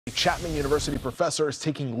A Chapman University professor is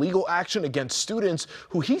taking legal action against students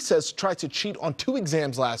who he says tried to cheat on 2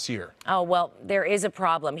 exams last year. Oh, well, there is a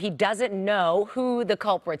problem. He doesn't know who the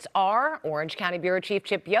culprits are. Orange County Bureau Chief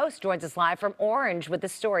Chip Yost joins us live from Orange with the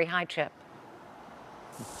story. Hi, Chip.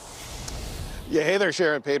 Yeah, hey there,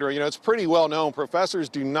 Sharon Pedro. You know, it's pretty well known. Professors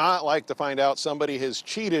do not like to find out somebody has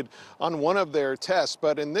cheated on one of their tests.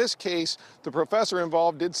 But in this case, the professor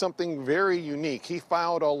involved did something very unique. He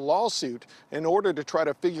filed a lawsuit in order to try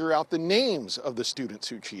to figure out the names of the students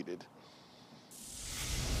who cheated.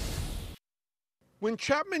 When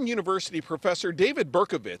Chapman University professor David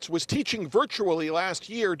Berkovitz was teaching virtually last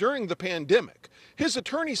year during the pandemic, his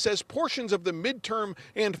attorney says portions of the midterm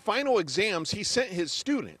and final exams he sent his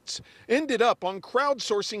students ended up on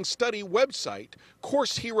crowdsourcing study website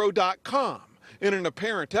CourseHero.com in an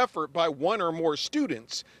apparent effort by one or more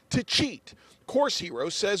students to cheat. Course Hero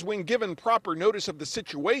says when given proper notice of the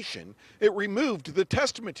situation, it removed the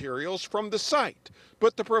test materials from the site.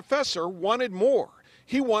 But the professor wanted more.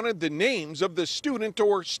 He wanted the names of the student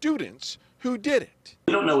or students who did it.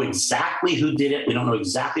 We don't know exactly who did it. We don't know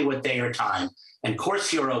exactly what day or time. And Course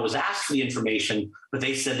Hero was asked for the information, but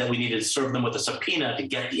they said that we needed to serve them with a subpoena to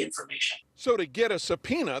get the information. So to get a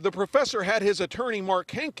subpoena, the professor had his attorney, Mark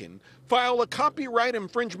Henkin, file a copyright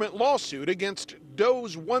infringement lawsuit against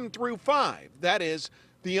Does 1 through 5, that is,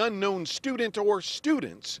 the unknown student or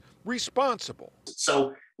students responsible.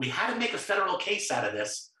 So we had to make a federal case out of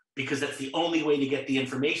this, because that's the only way to get the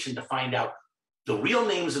information to find out the real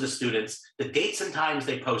names of the students, the dates and times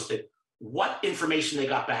they posted, what information they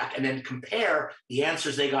got back, and then compare the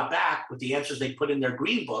answers they got back with the answers they put in their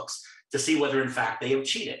green books to see whether in fact they have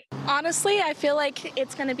cheated. Honestly, I feel like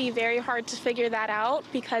it's going to be very hard to figure that out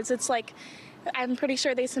because it's like, I'm pretty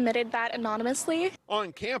sure they submitted that anonymously.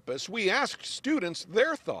 On campus, we asked students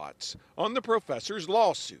their thoughts on the professor's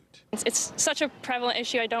lawsuit. It's such a prevalent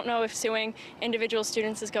issue. I don't know if suing individual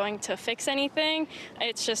students is going to fix anything.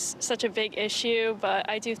 It's just such a big issue, but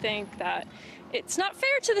I do think that it's not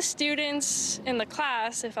fair to the students in the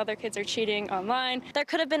class if other kids are cheating online. There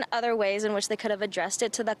could have been other ways in which they could have addressed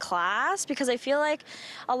it to the class, because I feel like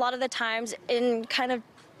a lot of the times in kind of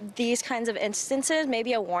these kinds of instances,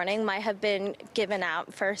 maybe a warning might have been given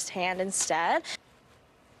out firsthand instead.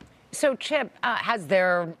 So, Chip, has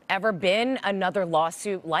there ever been another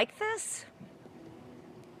lawsuit like this?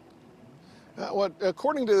 Well,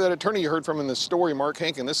 according to that attorney you heard from in the story, Mark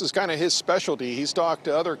Henkin, this is kind of his specialty. He's talked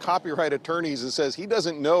to other copyright attorneys and says he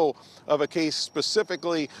doesn't know of a case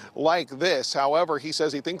specifically like this. However, he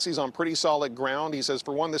says he thinks he's on pretty solid ground. He says,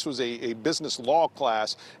 for one, this was a business law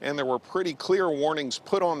class, and there were pretty clear warnings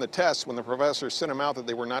put on the test when the professor sent them out that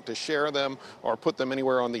they were not to share them or put them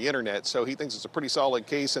anywhere on the internet. So he thinks it's a pretty solid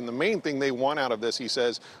case. And the main thing they want out of this, he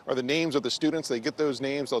says, are the names of the students. They get those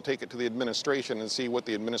names, they'll take it to the administration and see what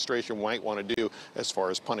the administration might want to do as far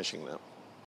as punishing them.